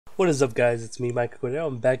What is up, guys? It's me, Mike Cordero.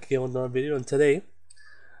 I'm back again with another video, and today I'm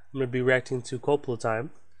going to be reacting to Koplo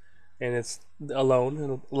Time, and it's Alone.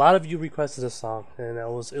 And a lot of you requested a song, and it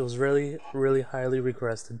was really highly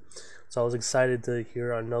requested. So I was excited to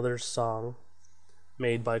hear another song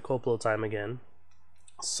made by Koplo Time again.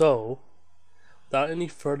 So, without any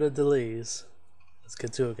further delays, let's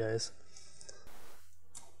get to it, guys.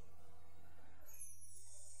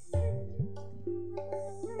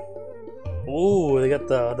 Ooh, they got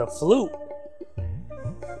the flute.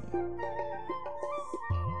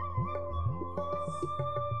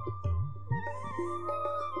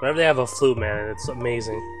 Whenever they have a flute, man, it's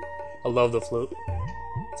amazing. I love the flute.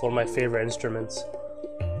 It's one of my favorite instruments.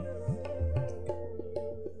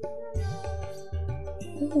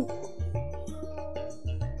 Ooh.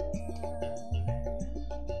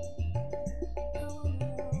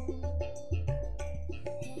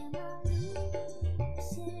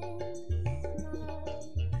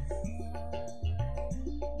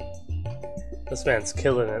 This man's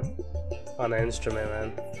killing it on the instrument,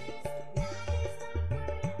 man.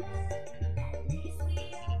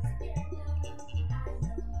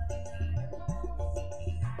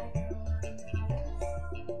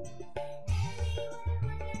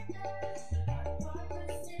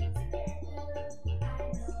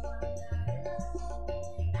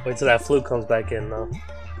 Wait till that flute comes back in, though.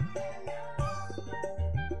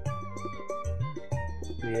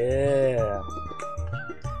 Yeah.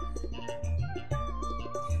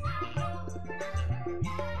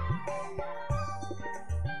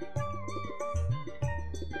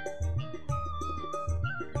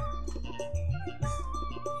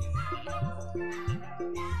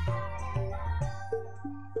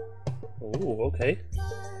 Ooh, okay.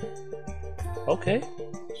 Okay.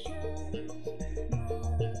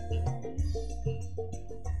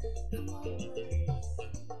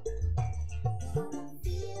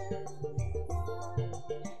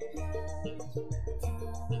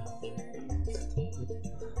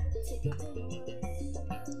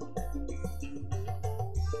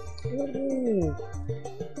 Ooh.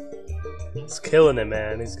 He's killing it,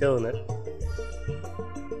 man. He's killing it.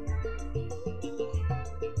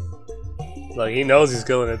 Like, he knows he's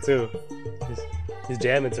killing it too. He's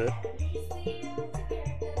jamming to it.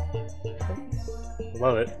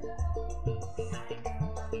 Love it.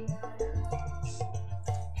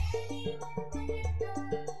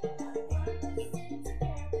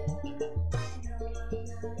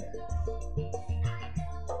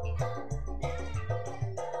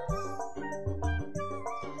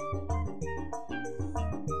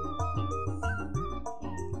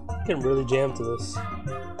 I can really jam to this.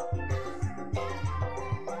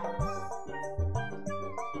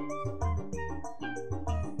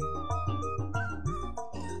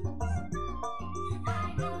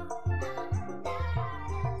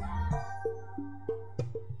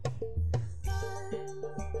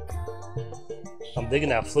 I'm digging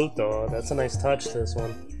that flute though. That's a nice touch to this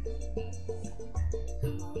one.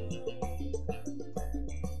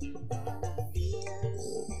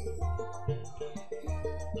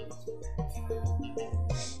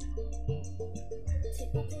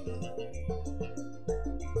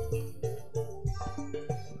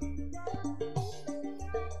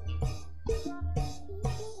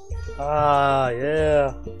 Ah,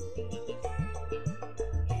 yeah.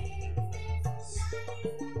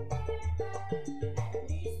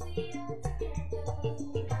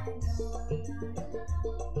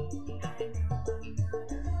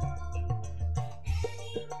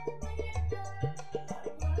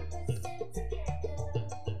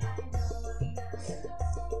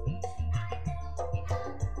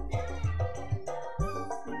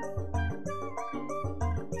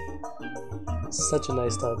 Such a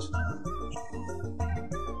nice touch.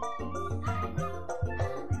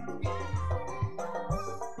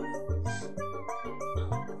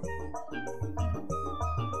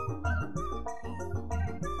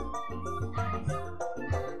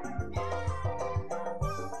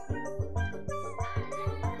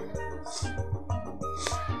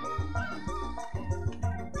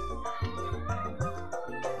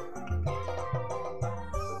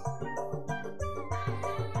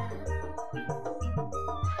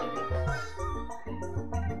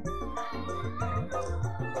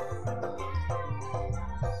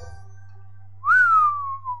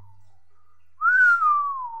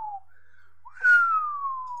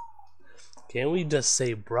 Can we just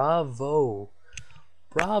say bravo?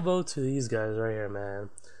 Bravo to these guys right here, man.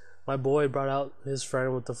 My boy brought out his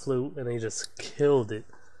friend with the flute and he just killed it.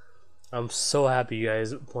 I'm so happy you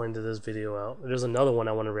guys pointed this video out. There's another one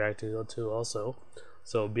I want to react to too also.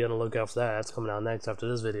 So be on the lookout for that. That's coming out next after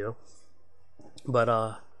this video. But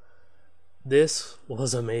This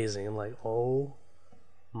was amazing. Like, oh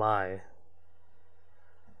my.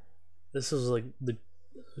 This was like the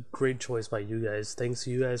great choice by you guys. Thanks to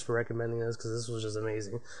you guys for recommending this, because this was just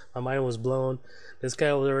amazing. My mind was blown. This guy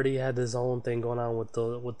already had his own thing going on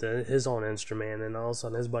with his own instrument, and all of a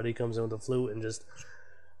sudden his buddy comes in with the flute, and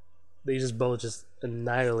they just both just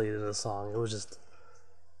annihilated the song. It was just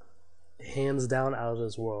hands down out of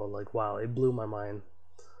this world. Like, wow, it blew my mind.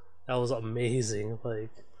 That was amazing. Like,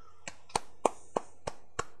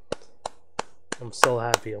 I'm so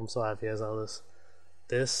happy. I'm so happy I saw this.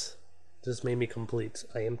 This just made me complete.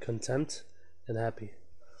 I am content and happy.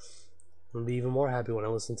 I'll be even more happy when I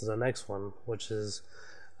listen to the next one, which is,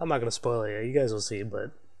 I'm not gonna spoil it yet. You guys will see.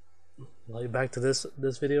 But like, back to this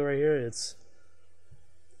video right here, it's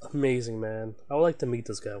amazing, man. I would like to meet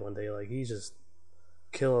this guy one day. Like, he's just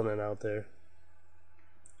killing it out there.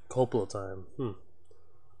 Koplo Time.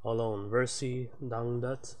 AL0NE versi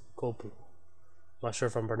DANGDUT KOPLO. Not sure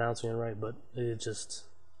if I'm pronouncing it right, but it just,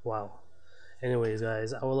 wow. Anyways,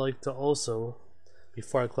 guys, I would like to also,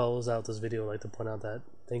 before I close out this video, I'd like to point out that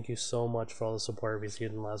thank you so much for all the support I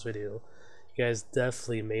received in the last video. You guys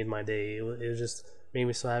definitely made my day. It just made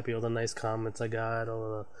me so happy. All the nice comments I got,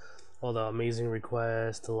 all the amazing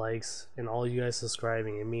requests, the likes, and all you guys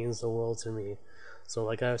subscribing. It means the world to me. So,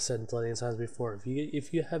 like I've said plenty of times before,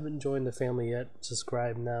 if you haven't joined the family yet,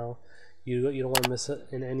 subscribe now. You don't want to miss it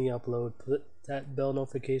in any upload. Put that bell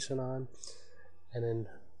notification on, and then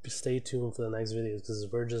stay tuned for the next videos,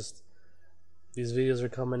 because these videos are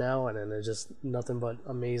coming out, and then they're just nothing but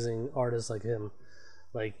amazing artists like him.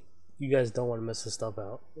 Like, you guys don't want to miss this stuff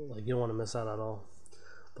out. Like, you don't want to miss out at all.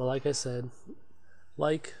 But like I said,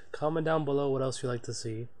 comment down below what else you like to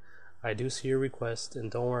see. I do see your request, and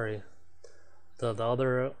don't worry, the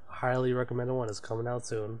other highly recommended one is coming out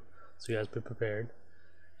soon, so you guys be prepared.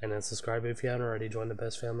 And then subscribe if you haven't already. Join the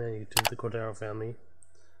best family on YouTube, the Cordero family.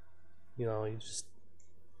 You know, it's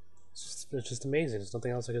just amazing. There's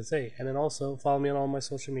nothing else I can say. And then also follow me on all my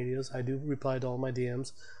social medias. I do reply to all my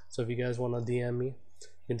DMs, so if you guys want to DM me,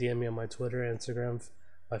 you can DM me on my Twitter, Instagram,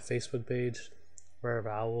 my Facebook page, wherever.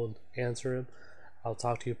 I will answer it. I'll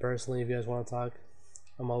talk to you personally if you guys want to talk.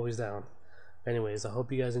 I'm always down. Anyways, I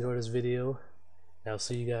hope you guys enjoyed this video, and I'll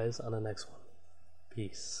see you guys on the next one.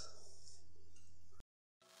 Peace.